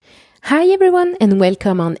Hi everyone and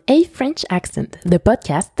welcome on A French Accent, the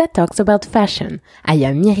podcast that talks about fashion. I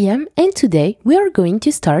am Miriam and today we are going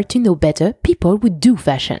to start to know better people who do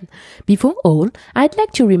fashion. Before all, I'd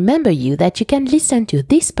like to remember you that you can listen to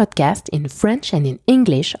this podcast in French and in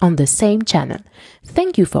English on the same channel.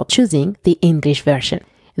 Thank you for choosing the English version.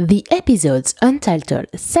 The episodes untitled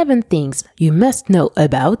 7 Things You Must Know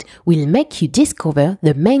About will make you discover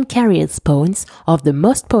the main career points of the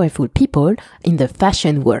most powerful people in the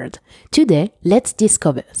fashion world. Today, let's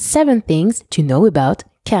discover 7 things to know about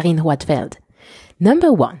Carine Roitfeld.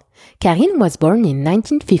 Number 1. Carine was born in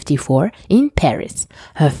 1954 in Paris.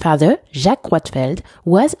 Her father, Jacques Roitfeld,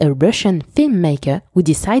 was a Russian filmmaker who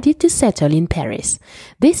decided to settle in Paris.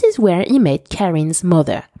 This is where he met Carine's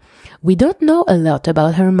mother. We don't know a lot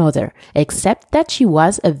about her mother, except that she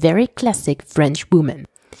was a very classic French woman.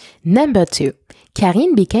 Number 2.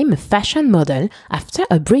 Carine became a fashion model after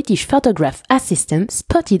a British photograph assistant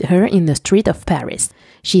spotted her in the street of Paris.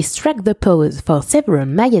 She struck the pose for several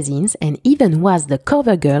magazines and even was the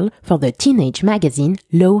cover girl for the teenage magazine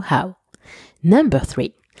Low How. Number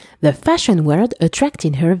 3. The fashion world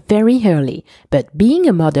attracted her very early, but being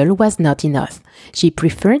a model was not enough. She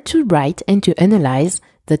preferred to write and to analyze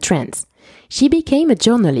the trends. She became a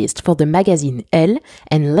journalist for the magazine Elle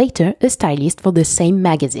and later a stylist for the same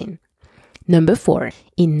magazine. Number 4.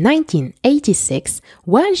 In 1986,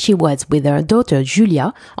 while she was with her daughter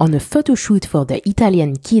Giulia on a photo shoot for the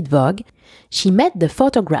Italian Kid Vogue, she met the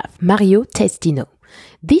photographer Mario Testino.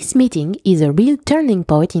 This meeting is a real turning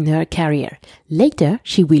point in her career. Later,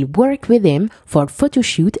 she will work with him for photo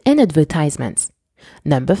shoot and advertisements.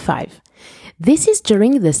 Number 5. This is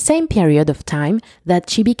during the same period of time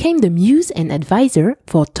that she became the muse and advisor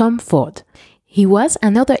for Tom Ford. He was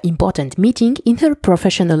another important meeting in her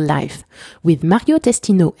professional life. With Mario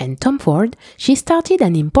Testino and Tom Ford, she started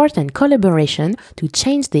an important collaboration to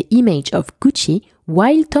change the image of Gucci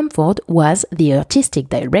while Tom Ford was the artistic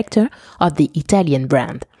director of the Italian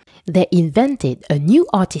brand. They invented a new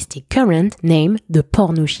artistic current named the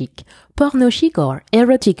porno chic. Porno chic or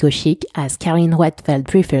erotico chic, as Carine Roitfeld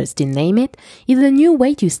prefers to name it, is a new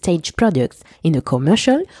way to stage products in a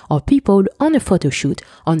commercial or people on a photo shoot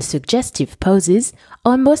on suggestive poses,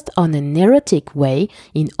 almost on an erotic way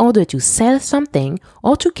in order to sell something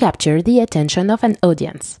or to capture the attention of an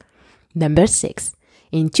audience. Number 6.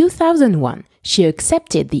 In 2001, she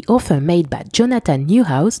accepted the offer made by Jonathan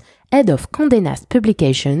Newhouse, head of Condé Nast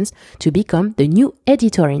Publications, to become the new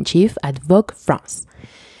editor-in-chief at Vogue France.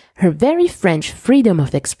 Her very French freedom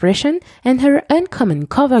of expression and her uncommon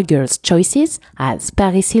cover girls choices, as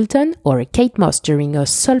Paris Hilton or Kate Moss during her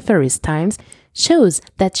sulphurous times, shows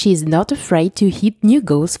that she is not afraid to hit new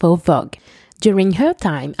goals for Vogue. During her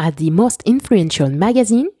time at the most influential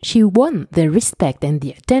magazine, she won the respect and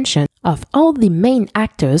the attention of all the main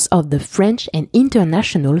actors of the French and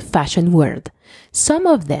international fashion world. Some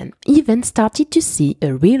of them even started to see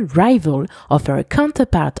a real rival of her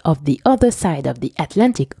counterpart of the other side of the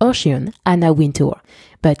Atlantic Ocean, Anna Wintour.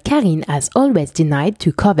 But Carine has always denied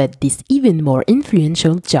to covet this even more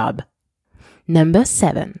influential job. Number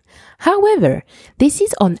 7. However, this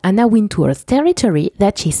is on Anna Wintour's territory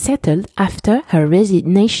that she settled after her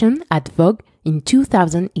resignation at Vogue in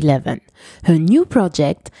 2011. Her new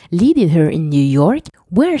project led her in New York,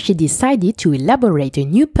 where she decided to elaborate a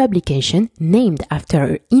new publication named after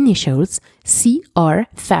her initials, CR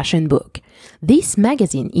Fashion Book. This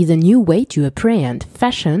magazine is a new way to apprehend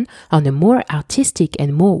fashion on a more artistic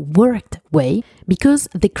and more worked way because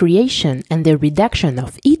the creation and the redaction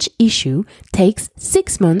of each issue takes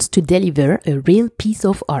 6 months to deliver a real piece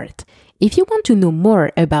of art. If you want to know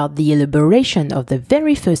more about the elaboration of the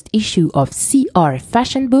very first issue of CR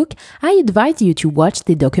Fashion Book, I advise you to watch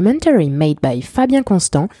the documentary made by Fabien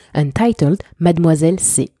Constant entitled Mademoiselle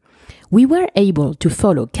C. We were able to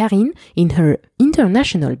follow Carine in her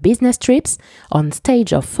international business trips, on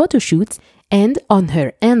stage of photo shoots, and on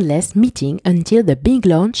her endless meeting until the big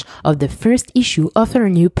launch of the first issue of her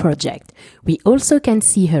new project. We also can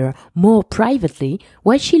see her more privately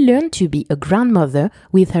while she learned to be a grandmother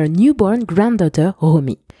with her newborn granddaughter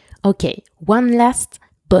Romy. Okay, one last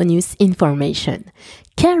bonus information.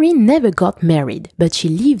 Carine never got married, but she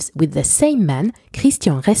lives with the same man,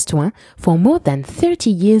 Christian Restoin, for more than 30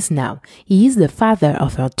 years now. He is the father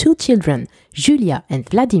of her 2 children, Julia and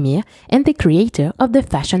Vladimir, and the creator of the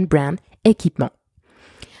fashion brand Équipement.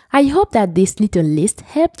 I hope that this little list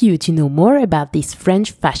helped you to know more about this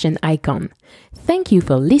French fashion icon. Thank you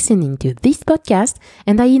for listening to this podcast,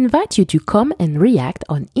 and I invite you to come and react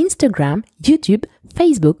on Instagram, YouTube,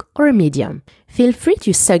 Facebook, or Medium. Feel free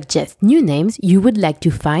to suggest new names you would like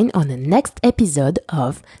to find on the next episode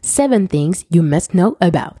of 7 Things You Must Know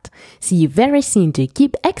About. See you very soon to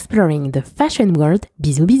keep exploring the fashion world.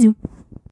 Bisous bisous!